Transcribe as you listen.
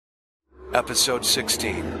Episode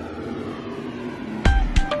 16.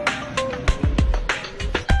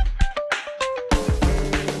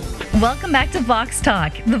 Welcome back to Vox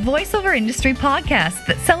Talk, the voiceover industry podcast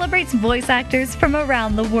that celebrates voice actors from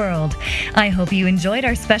around the world. I hope you enjoyed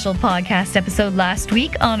our special podcast episode last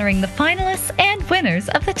week honoring the finalists and winners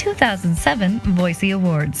of the 2007 Voicey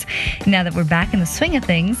Awards. Now that we're back in the swing of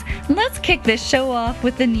things, let's kick this show off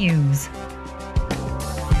with the news.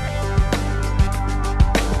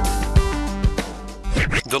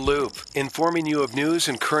 The Loop, informing you of news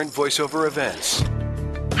and current voiceover events.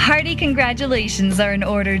 Hearty congratulations are in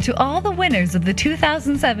order to all the winners of the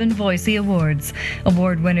 2007 Voicey Awards.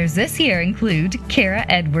 Award winners this year include Kara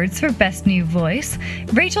Edwards for Best New Voice,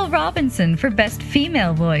 Rachel Robinson for Best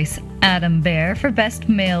Female Voice, Adam Bear for Best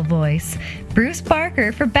Male Voice, Bruce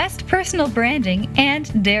Barker for Best Personal Branding,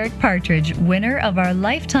 and Derek Partridge, winner of our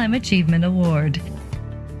Lifetime Achievement Award.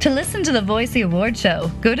 To listen to the Voicey Award show,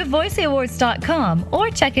 go to voiceyawards.com or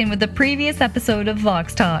check in with the previous episode of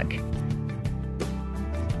Vox Talk.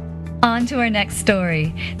 On to our next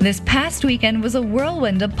story. This past weekend was a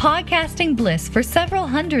whirlwind of podcasting bliss for several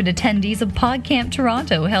hundred attendees of PodCamp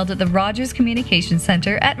Toronto held at the Rogers Communications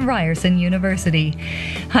Centre at Ryerson University.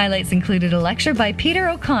 Highlights included a lecture by Peter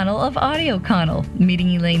O'Connell of AudioConnell,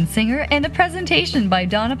 meeting Elaine Singer, and a presentation by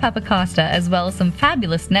Donna Papacosta, as well as some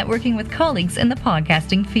fabulous networking with colleagues in the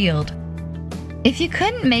podcasting field. If you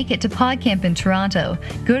couldn't make it to PodCamp in Toronto,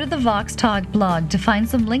 go to the Vox Talk blog to find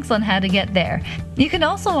some links on how to get there. You can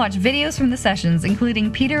also watch videos from the sessions,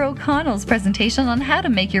 including Peter O'Connell's presentation on how to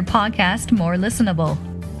make your podcast more listenable.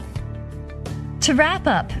 To wrap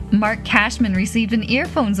up, Mark Cashman received an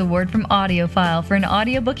Earphones Award from AudioFile for an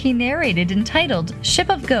audiobook he narrated entitled Ship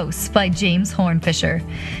of Ghosts by James Hornfisher.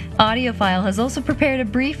 AudioFile has also prepared a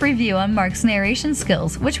brief review on Mark's narration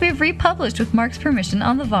skills, which we have republished with Mark's permission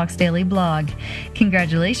on the Vox Daily blog.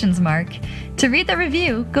 Congratulations, Mark. To read the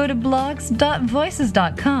review, go to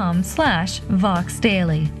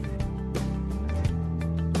blogs.voices.com/VoxDaily.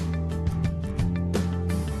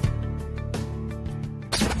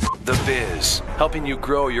 The Biz, helping you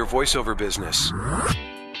grow your voiceover business.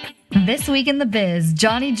 This week in the biz,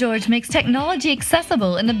 Johnny George makes technology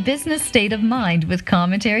accessible in a business state of mind with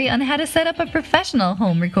commentary on how to set up a professional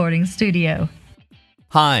home recording studio.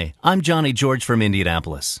 Hi, I'm Johnny George from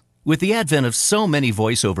Indianapolis. With the advent of so many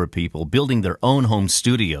voiceover people building their own home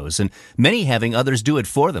studios and many having others do it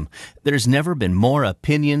for them, there's never been more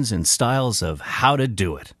opinions and styles of how to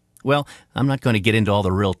do it. Well, I'm not going to get into all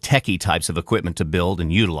the real techie types of equipment to build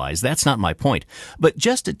and utilize. That's not my point. But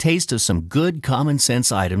just a taste of some good common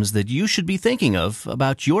sense items that you should be thinking of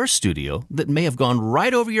about your studio that may have gone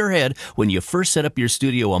right over your head when you first set up your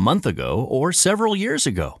studio a month ago or several years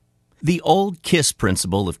ago. The old KISS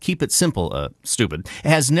principle of keep it simple, stupid,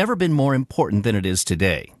 has never been more important than it is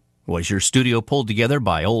today. Was your studio pulled together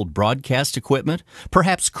by old broadcast equipment?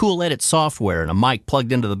 Perhaps cool edit software and a mic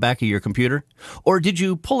plugged into the back of your computer? Or did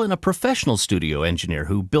you pull in a professional studio engineer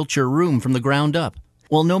who built your room from the ground up?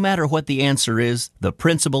 Well, no matter what the answer is, the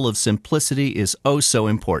principle of simplicity is oh so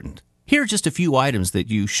important. Here are just a few items that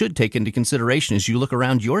you should take into consideration as you look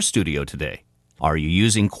around your studio today. Are you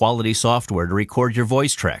using quality software to record your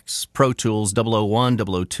voice tracks? Pro Tools 001,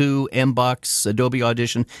 002, MBox, Adobe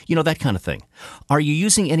Audition, that kind of thing. Are you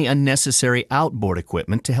using any unnecessary outboard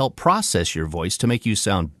equipment to help process your voice to make you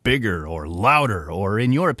sound bigger or louder or,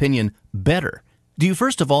 in your opinion, better? Do you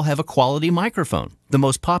first of all have a quality microphone? The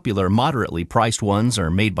most popular moderately priced ones are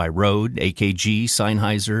made by Rode, AKG,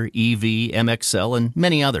 Sennheiser, EV, MXL, and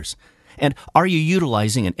many others. And are you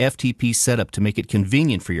utilizing an FTP setup to make it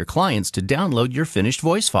convenient for your clients to download your finished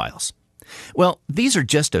voice files? Well, these are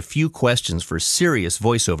just a few questions for serious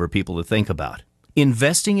voiceover people to think about.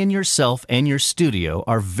 Investing in yourself and your studio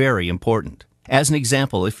are very important. As an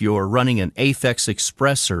example, if you're running an Aphex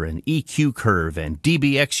Expressor, an EQ Curve, and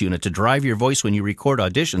DBX unit to drive your voice when you record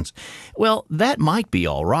auditions, well, that might be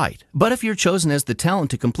all right. But if you're chosen as the talent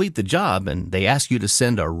to complete the job and they ask you to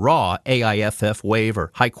send a raw AIFF WAV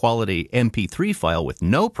or high-quality MP3 file with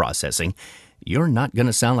no processing, you're not going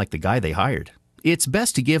to sound like the guy they hired. It's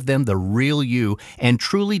best to give them the real you and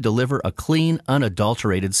truly deliver a clean,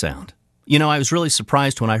 unadulterated sound. I was really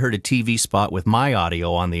surprised when I heard a TV spot with my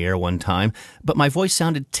audio on the air one time, but my voice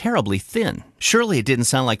sounded terribly thin. Surely it didn't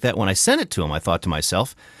sound like that when I sent it to him, I thought to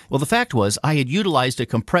myself. Well, the fact was I had utilized a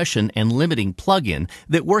compression and limiting plug-in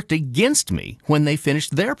that worked against me when they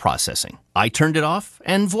finished their processing. I turned it off,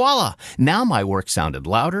 and voila! Now my work sounded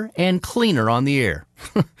louder and cleaner on the air.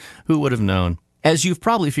 Who would have known? As you've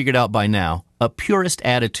probably figured out by now, A purist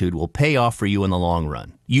attitude will pay off for you in the long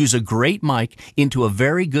run. Use a great mic into a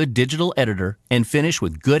very good digital editor and finish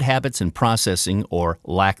with good habits in processing or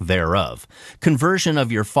lack thereof. Conversion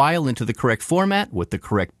of your file into the correct format with the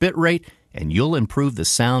correct bit rate, and you'll improve the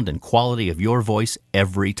sound and quality of your voice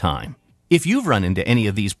every time. If you've run into any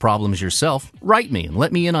of these problems yourself, write me and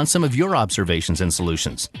let me in on some of your observations and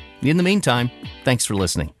solutions. In the meantime, thanks for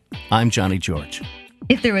listening. I'm Johnny George.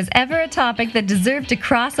 If there was ever a topic that deserved to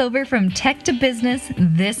cross over from tech to business,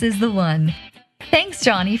 this is the one. Thanks,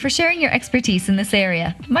 Johnny, for sharing your expertise in this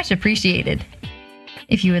area. Much appreciated.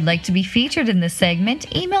 If you would like to be featured in this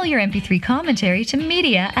segment, email your MP3 commentary to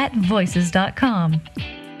media@voices.com.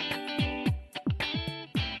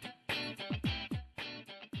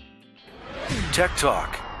 Tech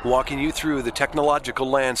Talk, walking you through the technological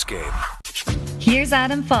landscape. Here's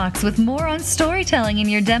Adam Fox with more on storytelling in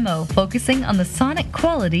your demo, focusing on the sonic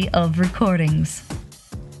quality of recordings.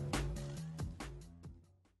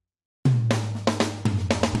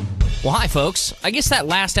 Well, hi, folks. I guess that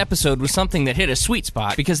last episode was something that hit a sweet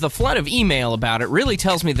spot because the flood of email about it really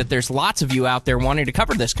tells me that there's lots of you out there wanting to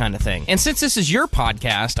cover this kind of thing. And since this is your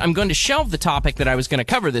podcast, I'm going to shelve the topic that I was going to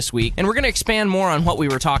cover this week, and we're going to expand more on what we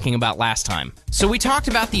were talking about last time. So we talked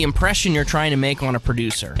about the impression you're trying to make on a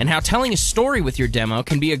producer, and how telling a story with your demo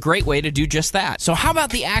can be a great way to do just that. So how about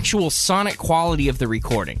the actual sonic quality of the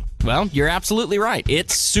recording? Well, you're absolutely right.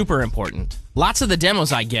 It's super important. Lots of the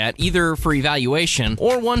demos I get, either for evaluation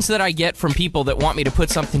or ones that I get from people that want me to put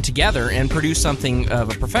something together and produce something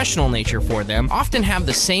of a professional nature for them, often have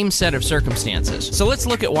the same set of circumstances. So let's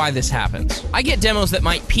look at why this happens. I get demos that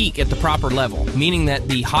might peak at the proper level, meaning that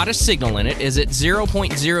the hottest signal in it is at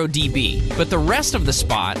 0.0 dB, but the rest of the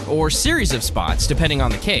spot, or series of spots, depending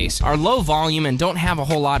on the case, are low volume and don't have a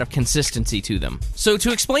whole lot of consistency to them. So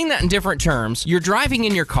to explain that in different terms, you're driving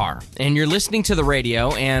in your car, and you're listening to the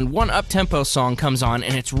radio, and one up-tempo song comes on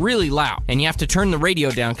and it's really loud, and you have to turn the radio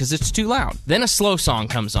down because it's too loud. Then a slow song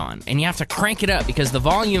comes on and you have to crank it up because the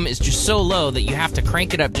volume is just so low that you have to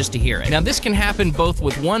crank it up just to hear it. Now this can happen both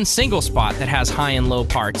with one single spot that has high and low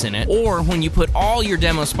parts in it, or when you put all your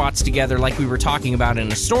demo spots together like we were talking about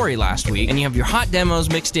in a story last week, and you have your hot demos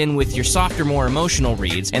mixed in with your softer, more emotional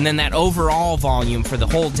reads, and then that overall volume for the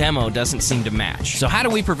whole demo doesn't seem to match. So how do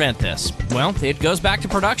we prevent this? Well, it goes back to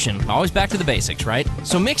production. Always back to the basics, right?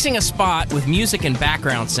 So mixing a spot with music and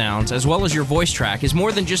background sounds, as well as your voice track, is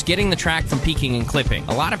more than just getting the track from peaking and clipping.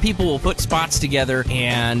 A lot of people will put spots together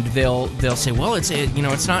and they'll say, well,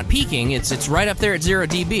 it's not peaking, it's right up there at 0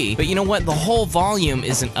 dB. But you know what? The whole volume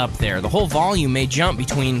isn't up there. The whole volume may jump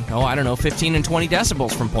between, 15 and 20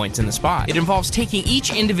 decibels from points in the spot. It involves taking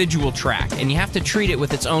each individual track, and you have to treat it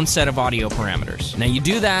with its own set of audio parameters. Now you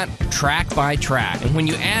do that track by track, and when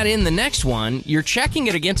you add in the next one, you're checking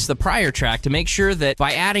it against the prior track to make sure that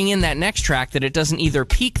by adding in that next track that it doesn't either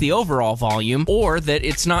peak the overall volume or that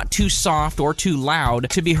it's not too soft or too loud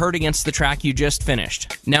to be heard against the track you just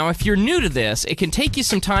finished. Now if you're new to this, it can take you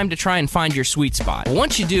some time to try and find your sweet spot. But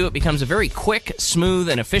once you do, it becomes a very quick, smooth,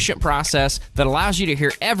 and efficient process that allows you to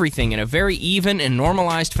hear everything in a very even and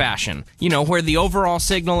normalized fashion. Where the overall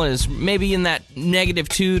signal is maybe in that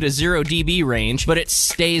 -2 to 0 dB range, but it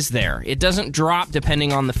stays there. It doesn't drop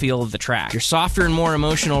depending on the feel of the track. Your softer and more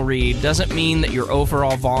emotional read doesn't mean that your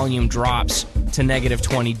overall volume drops to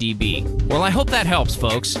 -20 dB. Well, I hope that helps,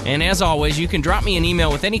 folks. And as always, you can drop me an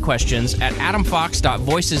email with any questions at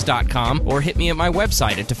adamfox.voices.com or hit me at my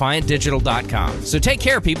website at defiantdigital.com. So take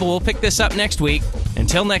care, people. We'll pick this up next week.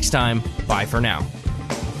 Until next time, bye for now.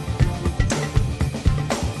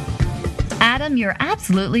 Adam, you're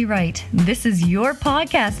absolutely right. This is your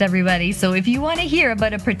podcast, everybody, so if you want to hear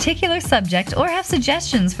about a particular subject or have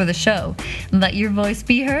suggestions for the show, let your voice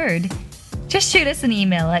be heard. Just shoot us an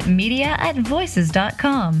email at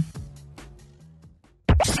media@voices.com.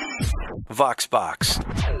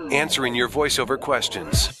 VoxBox, answering your voiceover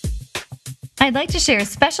questions. I'd like to share a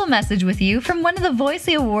special message with you from one of the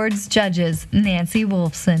Voicey Awards judges, Nancy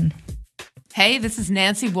Wolfson. Hey, this is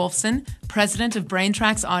Nancy Wolfson, president of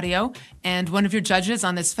BrainTracks Audio and one of your judges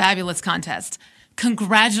on this fabulous contest.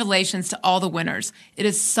 Congratulations to all the winners. It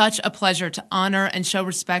is such a pleasure to honor and show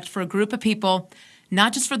respect for a group of people,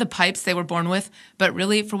 not just for the pipes they were born with, but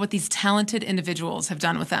really for what these talented individuals have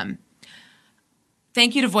done with them.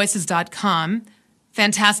 Thank you to Voices.com.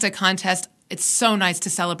 Fantastic contest. It's so nice to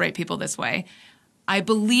celebrate people this way. I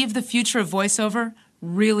believe the future of voiceover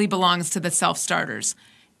really belongs to the self-starters.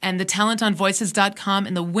 And the talent on Voices.com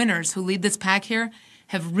and the winners who lead this pack here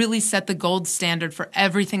have really set the gold standard for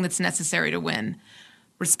everything that's necessary to win.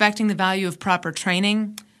 Respecting the value of proper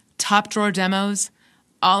training, top-drawer demos,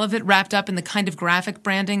 all of it wrapped up in the kind of graphic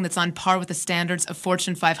branding that's on par with the standards of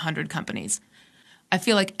Fortune 500 companies. I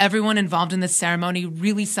feel like everyone involved in this ceremony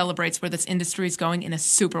really celebrates where this industry is going in a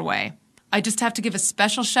super way. I just have to give a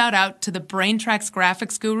special shout out to the BrainTracks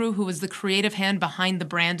graphics guru who was the creative hand behind the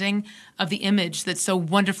branding of the image that so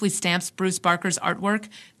wonderfully stamps Bruce Barker's artwork,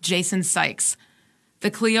 Jason Sykes. The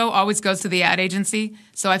Clio always goes to the ad agency,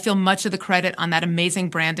 so I feel much of the credit on that amazing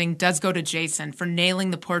branding does go to Jason for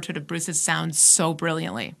nailing the portrait of Bruce's sound so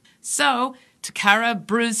brilliantly. So, to Kara,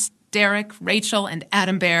 Bruce, Derek, Rachel, and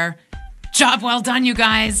Adam Bear, job well done, you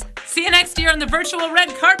guys! See you next year on the virtual red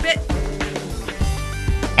carpet!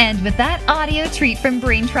 And with that audio treat from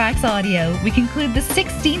BrainTracks Audio, we conclude the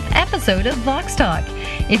 16th episode of Vox Talk.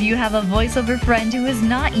 If you have a voiceover friend who is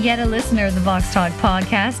not yet a listener of the Vox Talk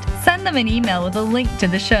podcast, send them an email with a link to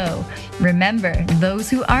the show. Remember, those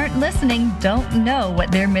who aren't listening don't know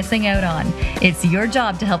what they're missing out on. It's your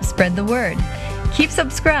job to help spread the word. Keep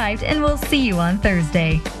subscribed, and we'll see you on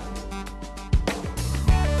Thursday.